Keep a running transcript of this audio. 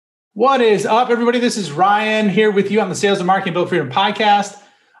What is up, everybody? This is Ryan here with you on the Sales and Marketing Built Freedom podcast.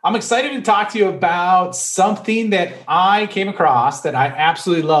 I'm excited to talk to you about something that I came across that I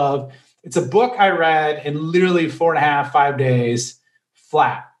absolutely love. It's a book I read in literally 4.5, 5 days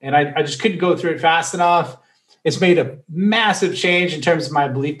flat. And I just couldn't go through it fast enough. It's made a massive change in terms of my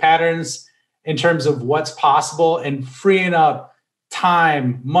belief patterns, in terms of what's possible and freeing up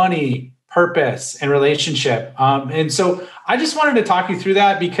time, money, purpose, and relationship. And so I just wanted to talk you through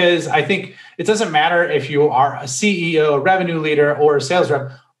that because I think it doesn't matter if you are a CEO, a revenue leader, or a sales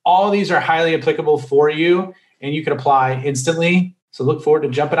rep. All of these are highly applicable for you and you can apply instantly. So look forward to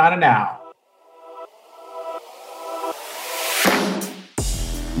jumping on it now.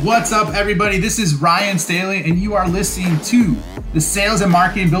 What's up, everybody? This is Ryan Staley, and you are listening to the Sales and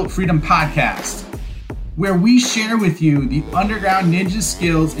Marketing Built Freedom podcast, where we share with you the underground ninja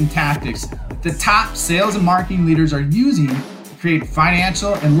skills and tactics that the top sales and marketing leaders are using to create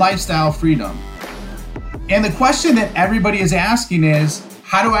financial and lifestyle freedom. And the question that everybody is asking is,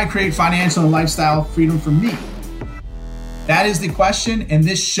 how do I create financial and lifestyle freedom for me? That is the question, and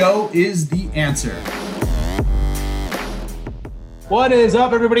this show is the answer. What is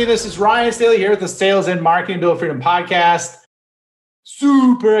up, everybody? This is Ryan Staley here with the Sales and Marketing Built Freedom podcast.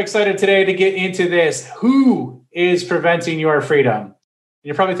 Super excited today to get into this. Who is preventing your freedom?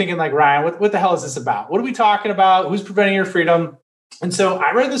 You're probably thinking like, Ryan, what the hell is this about? What are we talking about? Who's preventing your freedom? And so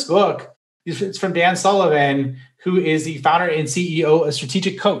I read this book. It's from Dan Sullivan, who is the founder and CEO of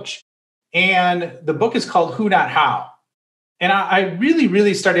Strategic Coach. And the book is called Who Not How. And I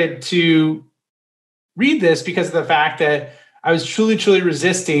really started to read this because of the fact that I was truly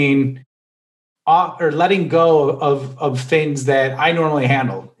resisting or letting go of things that I normally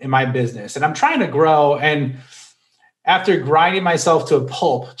handle in my business. And I'm trying to grow. And after grinding myself to a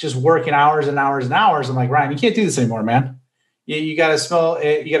pulp, just working hours and hours and hours, I'm like, Ryan, you can't do this anymore, man. You got to smell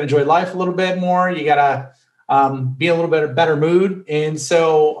it. You got to enjoy life a little bit more. You got to be a little bit of better mood. And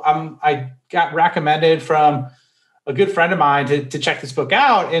so I got recommended from a good friend of mine to check this book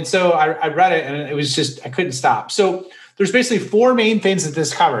out. And so I read it, and it was just, I couldn't stop. So there's basically four main things that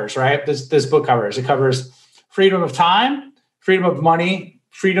this covers, right? This book covers. It covers freedom of time, freedom of money,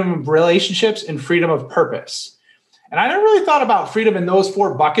 freedom of relationships, and freedom of purpose. And I never really thought about freedom in those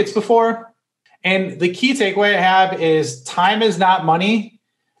four buckets before. And the key takeaway I have is time is not money,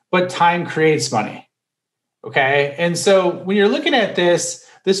 but time creates money. Okay. And so when you're looking at this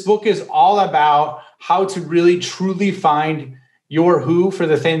book is all about how to really truly find your who for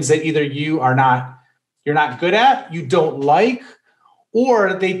the things that either you're not good at, you don't like,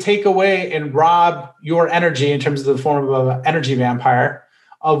 or they take away and rob your energy in terms of the form of an energy vampire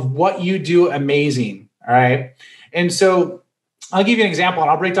of what you do amazing. All right. And so I'll give you an example,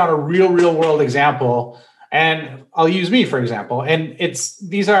 and I'll break down a real world example, and I'll use me for example. And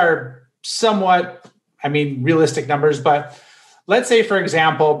these are somewhat, realistic numbers, but let's say, for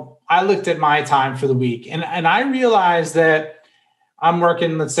example, I looked at my time for the week and I realized that I'm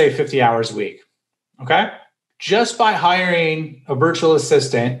working, let's say 50 hours a week. Okay. Just by hiring a virtual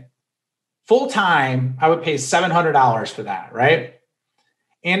assistant full time, I would pay $700 for that. Right.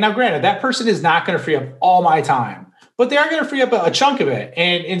 And now granted, that person is not going to free up all my time, but they are going to free up a chunk of it.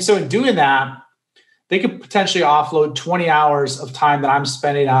 And so in doing that, they could potentially offload 20 hours of time that I'm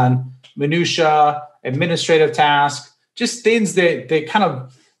spending on minutia, administrative tasks, just things that kind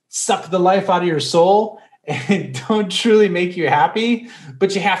of suck the life out of your soul and don't truly make you happy,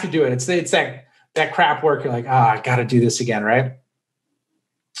 but you have to do it. It's that crap work. You're like, I got to do this again, right?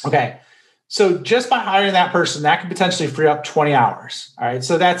 Okay. So just by hiring that person, that could potentially free up 20 hours. All right.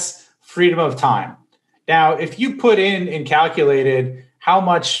 So that's freedom of time. Now, if you put in and calculated how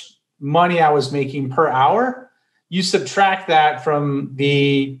much money I was making per hour, you subtract that from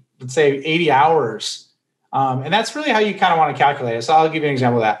the, let's say 80 hours. And that's really how you kind of want to calculate it. So I'll give you an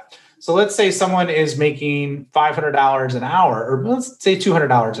example of that. So let's say someone is making $500 an hour, or let's say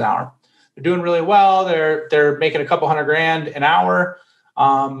 $200 an hour. They're doing really well. They're making a couple $100,000 an hour,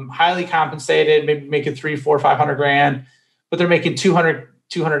 highly compensated, maybe making $300,000, $400,000, $500,000, but they're making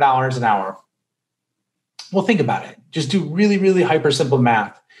 $200 an hour. Well, think about it. Just do really hyper simple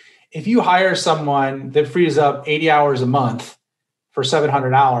math. If you hire someone that frees up 80 hours a month for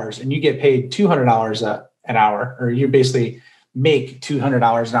 $700 and you get paid $200 an hour, or you basically make $200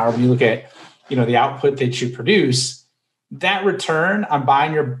 an hour when you look at, the output that you produce, that return on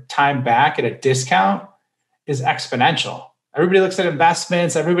buying your time back at a discount is exponential. Everybody looks at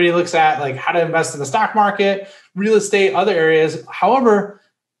investments. Everybody looks at like how to invest in the stock market, real estate, other areas. However,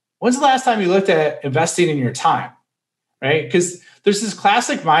 when's the last time you looked at investing in your time, right? Because there's this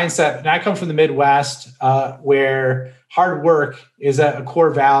classic mindset, and I come from the Midwest, where hard work is a core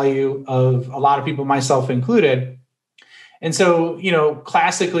value of a lot of people, myself included. And so,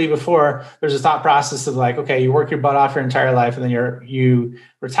 classically before, there's a thought process of like, okay, you work your butt off your entire life, and then you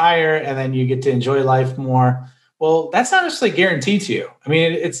retire, and then you get to enjoy life more. Well, that's not necessarily guaranteed to you. I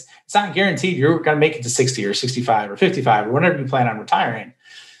mean, it's not guaranteed you're going to make it to 60 or 65 or 55 or whenever you plan on retiring.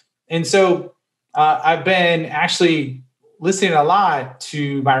 And so I've been actually listening a lot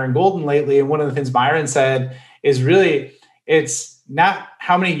to Byron Golden lately. And one of the things Byron said is really, it's not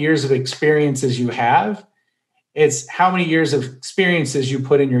how many years of experiences you have, it's how many years of experiences you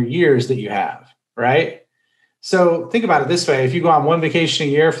put in your years that you have, right? So think about it this way. If you go on one vacation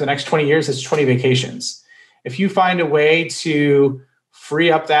a year for the next 20 years, it's 20 vacations. If you find a way to free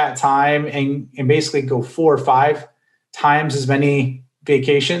up that time and basically go 4 or 5 times as many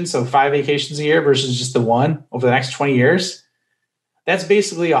vacations, so 5 vacations a year versus just the one over the next 20 years, that's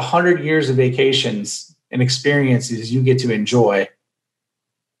basically 100 years of vacations and experiences you get to enjoy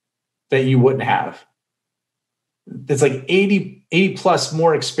that you wouldn't have. It's like 80 plus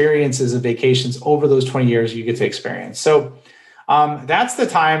more experiences of vacations over those 20 years you get to experience. So that's the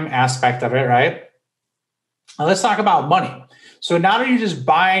time aspect of it, right? Now let's talk about money. So not only are you just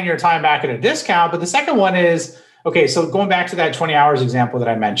buying your time back at a discount, but the second one is, okay, so going back to that 20 hours example that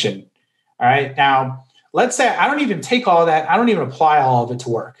I mentioned. All right. Now, let's say I don't even take all that. I don't even apply all of it to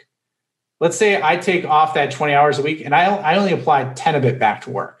work. Let's say I take off that 20 hours a week and I only apply 10 of it back to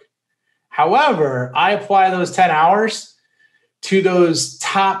work. However, I apply those 10 hours to those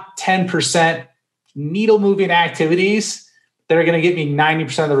top 10% needle moving activities that are going to get me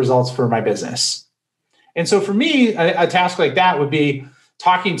 90% of the results for my business. And so for me, a task like that would be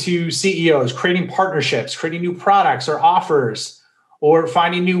talking to CEOs, creating partnerships, creating new products or offers, or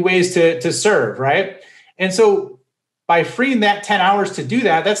finding new ways to serve, right? And so by freeing that 10 hours to do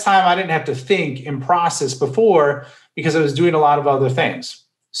that, that's time I didn't have to think and process before because I was doing a lot of other things.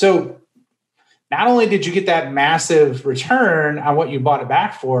 So not only did you get that massive return on what you bought it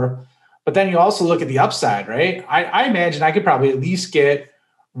back for, but then you also look at the upside, right? I imagine I could probably at least get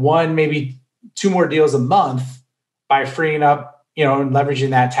 1, maybe 2 more deals a month by freeing up, and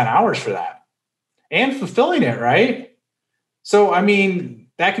leveraging that 10 hours for that and fulfilling it, right? So, I mean,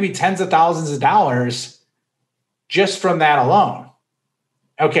 that could be tens of thousands of dollars just from that alone.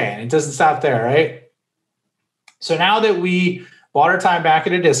 Okay, and it doesn't stop there, right? So now that we bought our time back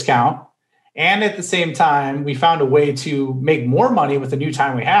at a discount, and at the same time, we found a way to make more money with the new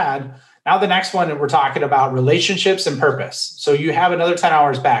time we had. Now, the next one, we're talking about relationships and purpose. So you have another 10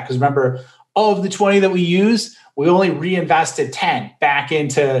 hours back. Because remember, of the 20 that we use, we only reinvested 10 back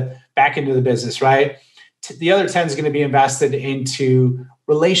into the business, right? The other 10 is going to be invested into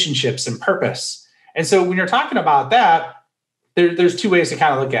relationships and purpose. And so when you're talking about that, there's 2 ways to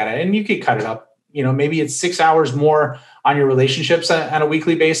kind of look at it. And you could cut it up. Maybe it's 6 hours more on your relationships on a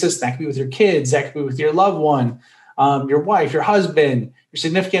weekly basis. That could be with your kids. That could be with your loved one, your wife, your husband, your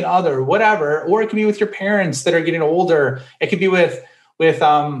significant other, whatever. Or it could be with your parents that are getting older. It could be with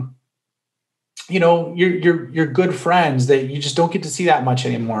your good friends that you just don't get to see that much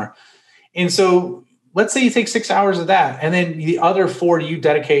anymore. And so let's say you take 6 hours of that, and then the other 4 you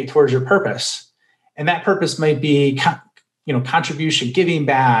dedicate towards your purpose. And that purpose might be, contribution, giving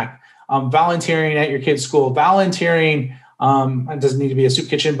back, volunteering at your kid's school, volunteering. It doesn't need to be a soup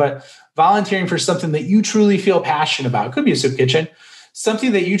kitchen, but volunteering for something that you truly feel passionate about. It could be a soup kitchen,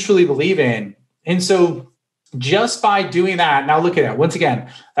 something that you truly believe in. And so just by doing that, now look at it. Once again,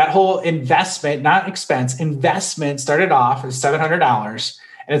 that whole investment, not expense, investment started off as $700,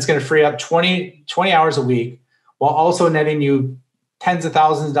 and it's going to free up 20 hours a week while also netting you tens of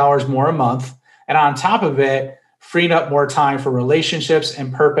thousands of dollars more a month. And on top of it, freeing up more time for relationships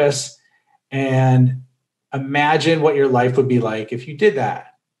and purpose. And imagine what your life would be like if you did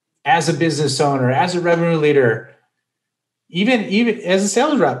that as a business owner, as a revenue leader, even as a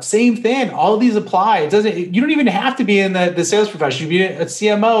sales rep, same thing. All of these apply. You don't even have to be in the sales profession. You could be a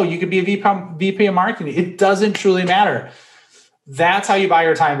CMO. You could be a VP of marketing. It doesn't truly matter. That's how you buy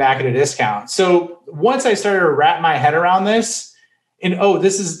your time back at a discount. So once I started to wrap my head around this, and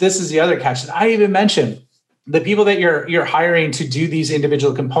this is the other catch that I even mentioned. The people that you're hiring to do these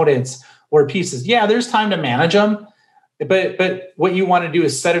individual components or pieces, yeah, there's time to manage them, but what you want to do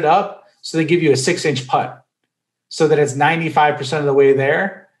is set it up so they give you a 6-inch putt so that it's 95% of the way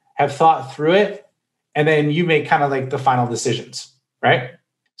there, have thought through it, and then you make kind of like the final decisions, right?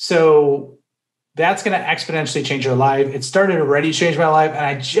 So that's going to exponentially change your life. It started already to change my life, and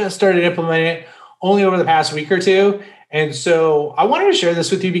I just started implementing it only over the past week or two. And so I wanted to share this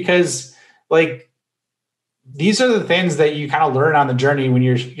with you because these are the things that you kind of learn on the journey when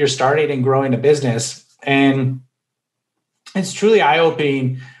you're starting and growing a business. And it's truly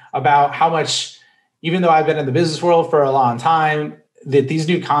eye-opening about how much, even though I've been in the business world for a long time, that these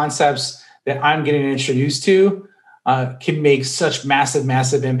new concepts that I'm getting introduced to can make such massive,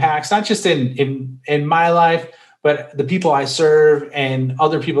 massive impacts, not just in my life, but the people I serve and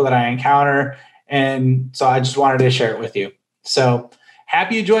other people that I encounter. And so I just wanted to share it with you. So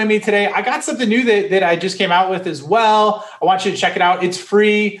happy you joined me today. I got something new that I just came out with as well. I want you to check it out. It's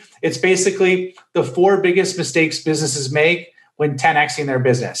free. It's basically the 4 biggest mistakes businesses make when 10Xing their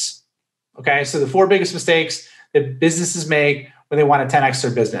business. Okay, so the 4 biggest mistakes that businesses make when they want to 10X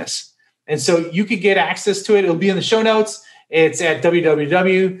their business. And so you could get access to it. It'll be in the show notes. It's at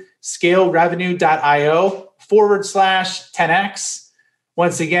www.scalerevenue.io/10X.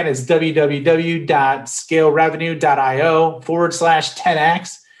 Once again, it's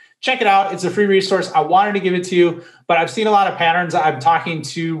www.scalerevenue.io/10X. Check it out. It's a free resource. I wanted to give it to you, but I've seen a lot of patterns. I'm talking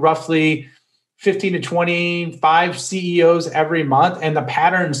to roughly 15 to 25 CEOs every month, and the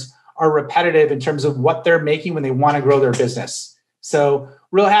patterns are repetitive in terms of what they're making when they want to grow their business. So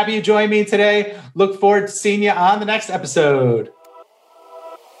real happy you joined me today. Look forward to seeing you on the next episode.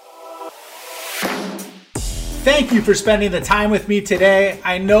 Thank you for spending the time with me today.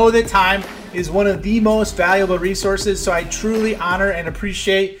 I know that time is one of the most valuable resources, so I truly honor and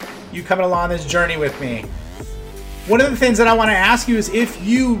appreciate you coming along this journey with me. One of the things that I want to ask you is if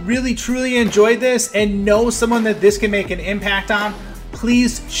you really truly enjoyed this and know someone that this can make an impact on,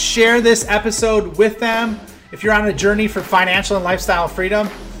 please share this episode with them. If you're on a journey for financial and lifestyle freedom,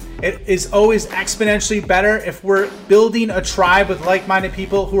 it is always exponentially better if we're building a tribe with like-minded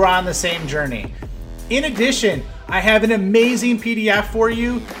people who are on the same journey. In addition, I have an amazing PDF for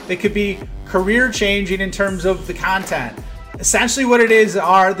you that could be career-changing in terms of the content. Essentially what it is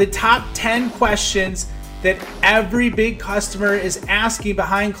are the top 10 questions that every big customer is asking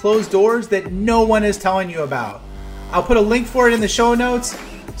behind closed doors that no one is telling you about. I'll put a link for it in the show notes,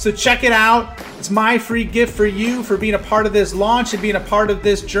 so check it out. It's my free gift for you for being a part of this launch and being a part of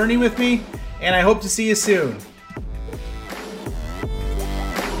this journey with me, and I hope to see you soon.